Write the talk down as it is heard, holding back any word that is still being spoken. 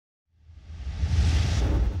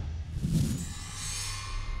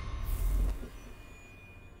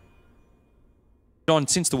John,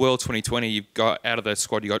 since the World 2020, you've got out of the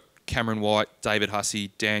squad, you've got Cameron White, David Hussey,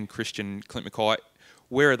 Dan Christian, Clint Mackay.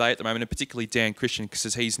 Where are they at the moment, and particularly Dan Christian,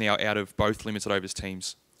 because he's now out of both limited overs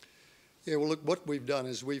teams? Yeah, well, look, what we've done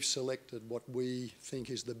is we've selected what we think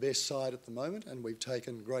is the best side at the moment, and we've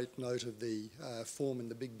taken great note of the form in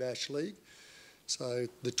the Big Bash League. So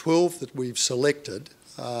the 12 that we've selected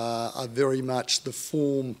are very much the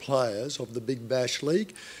form players of the Big Bash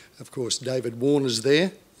League. Of course, David Warner's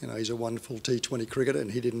there. You know, he's a wonderful T20 cricketer, and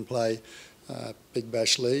he didn't play Big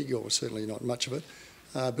Bash League, or certainly not much of it.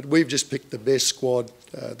 But we've just picked the best squad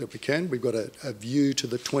that we can. We've got a view to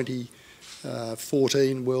the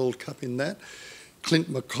 2014 World Cup in that. Clint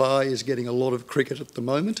Mackay is getting a lot of cricket at the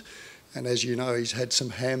moment, and as you know, he's had some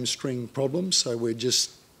hamstring problems. So we're just,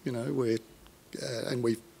 you know, and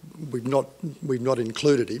we've not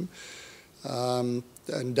included him.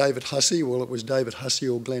 And David Hussey, well, it was David Hussey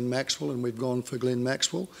or Glenn Maxwell, and we've gone for Glenn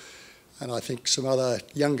Maxwell. And I think some other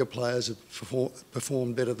younger players have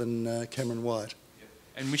performed better than Cameron White.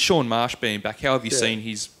 And with Sean Marsh being back, how have you seen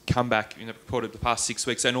his comeback in the past 6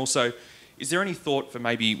 weeks? And also, is there any thought for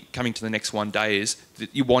maybe coming to the next one day is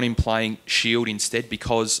that you want him playing Shield instead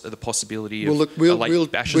because of the possibility of a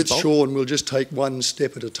late Bash with bolt? Sean, we'll just take one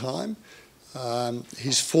step at a time.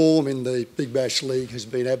 His form in the Big Bash League has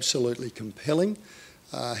been absolutely compelling.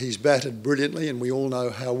 He's batted brilliantly, and we all know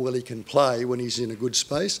how well he can play when he's in a good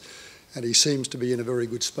space, and he seems to be in a very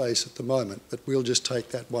good space at the moment, but we'll just take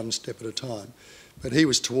that one step at a time. But he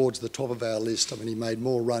was towards the top of our list. I mean, he made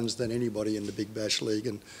more runs than anybody in the Big Bash League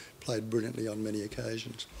and played brilliantly on many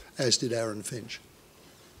occasions, as did Aaron Finch.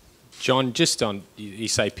 John, just on, you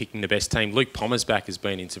say picking the best team, Luke Pommersback has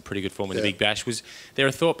been in some pretty good form in the Big Bash. Was there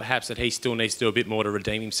a thought perhaps that he still needs to do a bit more to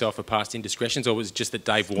redeem himself for past indiscretions, or was it just that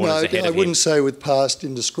Dave Warner's ahead of him? I wouldn't say with past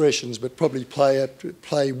indiscretions, but probably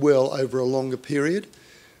play well over a longer period.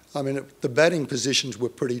 I mean, the batting positions were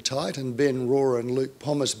pretty tight, and Ben Rohrer and Luke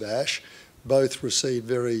Pommersback both received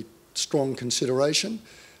very strong consideration,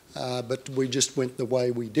 but we just went the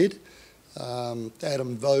way we did.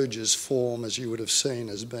 Adam Voger's form, as you would have seen,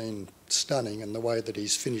 has been stunning in the way that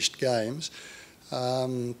he's finished games.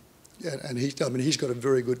 And he's got a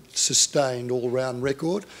very good sustained all-round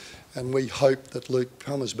record, and we hope that Luke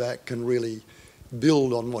Pommersback can really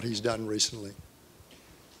build on what he's done recently.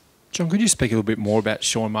 John, could you speak a little bit more about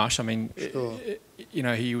Sean Marsh? I mean, Sure. You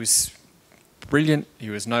know, he was brilliant, he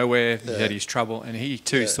was nowhere, he had his trouble, and he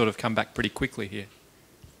too sort of come back pretty quickly here.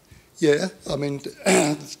 Yeah, I mean,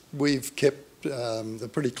 we've kept a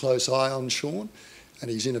pretty close eye on Sean, and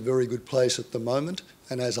he's in a very good place at the moment.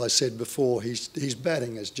 And as I said before, his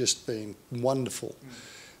batting has just been wonderful.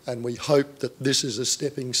 And we hope that this is a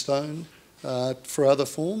stepping stone for other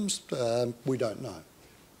forms. We don't know.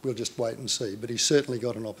 We'll just wait and see. But he's certainly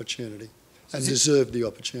got an opportunity and deserved the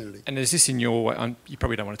opportunity. And is this in your way, you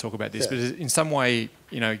probably don't want to talk about this, but is it in some way,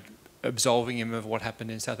 you know, absolving him of what happened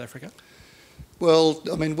in South Africa? Well,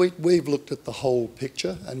 I mean, we've looked at the whole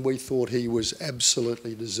picture, and we thought he was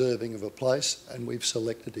absolutely deserving of a place, and we've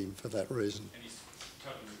selected him for that reason. And he's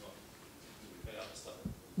totally moved on with other stuff.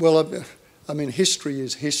 Well, I mean, history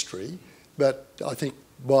is history, but I think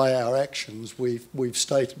by our actions, we've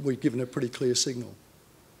given a pretty clear signal.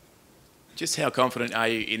 Just how confident are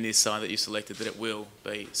you in this side that you selected that it will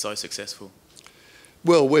be so successful?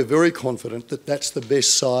 Well, we're very confident that that's the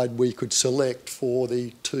best side we could select for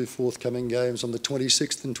the two forthcoming games on the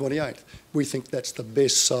 26th and 28th. We think that's the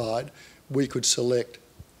best side we could select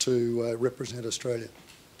to represent Australia.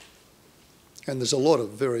 And there's a lot of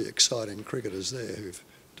very exciting cricketers there who've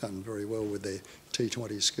done very well with their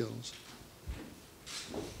T20 skills.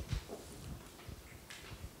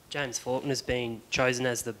 James Faulkner's been chosen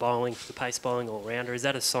as the pace bowling all-rounder. Is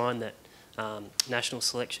that a sign that national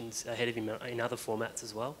selections ahead of him in other formats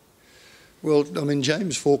as well? Well, I mean,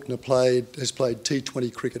 James Faulkner has played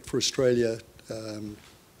T20 cricket for Australia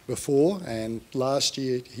before, and last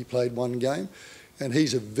year he played one game, and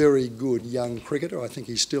he's a very good young cricketer. I think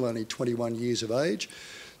he's still only 21 years of age.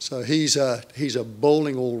 So he's a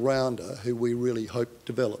bowling all-rounder who we really hope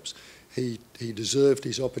develops. He deserved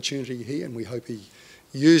his opportunity here, and we hope he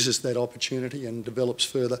uses that opportunity and develops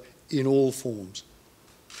further in all forms.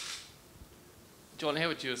 John, how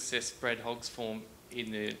would you assess Brad Hogg's form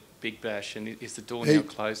in the Big Bash, and is the door now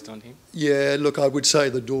closed on him? Yeah, look, I would say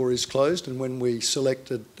the door is closed, and when we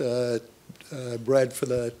selected Brad for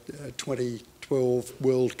the 2012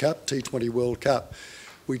 World Cup, T20 World Cup,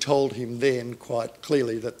 we told him then quite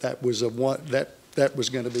clearly that that was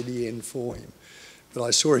going to be the end for him. But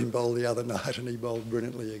I saw him bowl the other night, and he bowled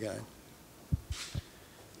brilliantly again.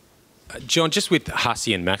 John, just with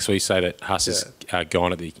Hussey and Maxwell, you say that Huss has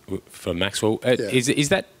gone for Maxwell. Is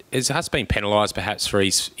that Has Huss been penalised perhaps for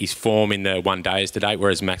his form in the one days to date,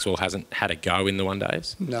 whereas Maxwell hasn't had a go in the one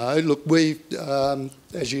days? No, look, we,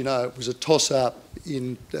 as you know, it was a toss-up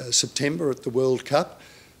in September at the World Cup,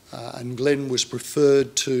 and Glenn was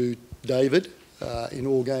preferred to David in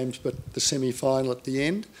all games but the semi-final at the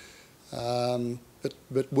end.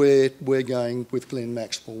 But we're going with Glenn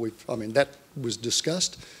Maxwell. That was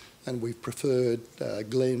discussed, and we've preferred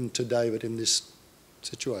Glenn to David in this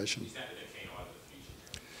situation. Is that the keen eye of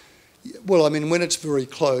the future? Well, when it's very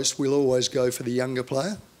close, we'll always go for the younger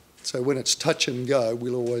player. So when it's touch and go,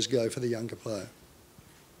 we'll always go for the younger player.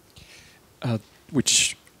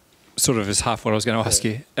 Which sort of is half what I was going to ask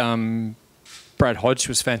you. Brad Hodge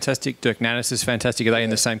was fantastic. Dirk Nannes is fantastic. Are they in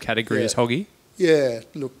the same category as Hoggy? Yeah,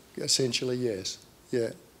 look, essentially, yes. Yeah.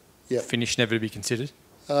 Finish never to be considered?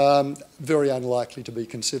 Very unlikely to be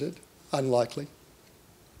considered. Unlikely.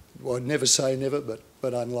 Well, I'd never say never,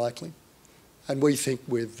 but unlikely. And we think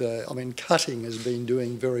Cutting has been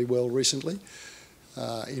doing very well recently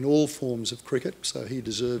in all forms of cricket, so he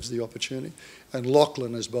deserves the opportunity. And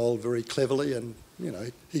Lachlan has bowled very cleverly, and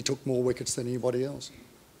he took more wickets than anybody else.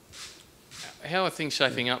 How are things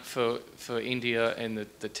shaping up for India and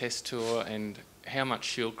the Test tour, and how much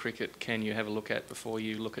Shield cricket can you have a look at before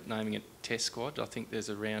you look at naming a Test squad? I think there's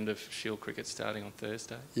a round of Shield cricket starting on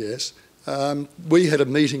Thursday. Yes. We had a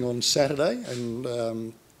meeting on Saturday,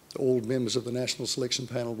 and all members of the National Selection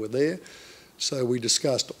Panel were there. So we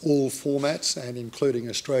discussed all formats, and including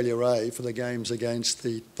Australia A for the games against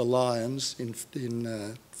the Lions in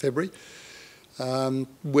February.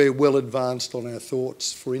 We're well advanced on our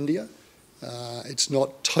thoughts for India. It's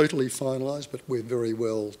not totally finalised, but we're very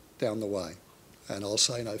well down the way. And I'll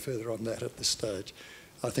say no further on that at this stage.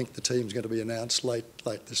 I think the team's going to be announced late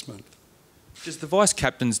this month. Does the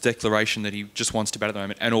vice-captain's declaration that he just wants to bat at the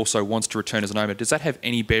moment and also wants to return as an opener, does that have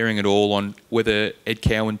any bearing at all on whether Ed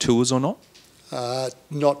Cowan tours or not?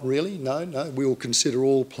 Not really, no. We will consider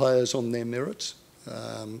all players on their merits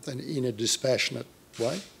and in a dispassionate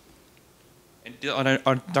way. And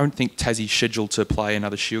I don't think Tassie's scheduled to play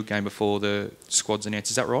another Shield game before the squad's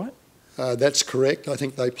announced. Is that right? That's correct. I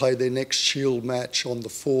think they play their next Shield match on the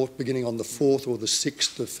 4th, beginning on the 4th or the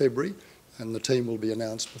 6th of February, and the team will be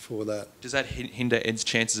announced before that. Does that hinder Ed's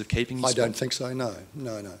chances of keeping his I spot? don't think so, no.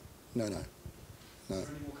 Yeah.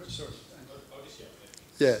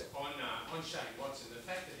 On Shane Watson, the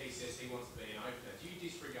fact that he says he wants to be an opener, do you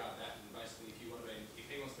disregard that? And basically, if he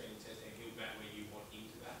wants to be in Test, then he'll bat where you want him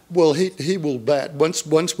to bat? Well, he will bat.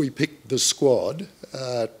 Once we pick the squad,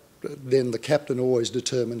 then the captain always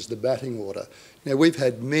determines the batting order. Now, we've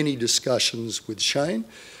had many discussions with Shane,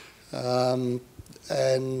 and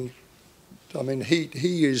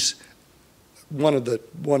he is one of the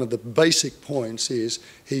basic points is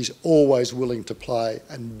he's always willing to play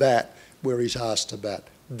and bat where he's asked to bat.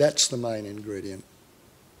 That's the main ingredient.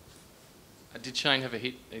 Did Shane have a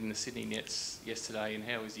hit in the Sydney Nets yesterday, and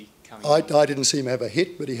how is he coming? I didn't see him have a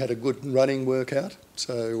hit, but he had a good running workout.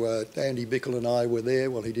 So Andy Bickle and I were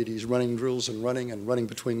there while he did his running drills and running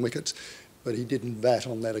between wickets, but he didn't bat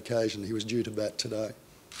on that occasion. He was due to bat today.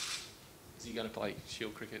 Is he going to play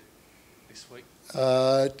Shield cricket this week?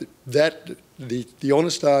 The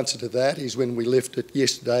honest answer to that is when we left it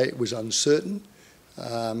yesterday, it was uncertain,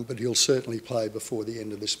 but he'll certainly play before the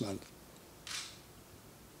end of this month.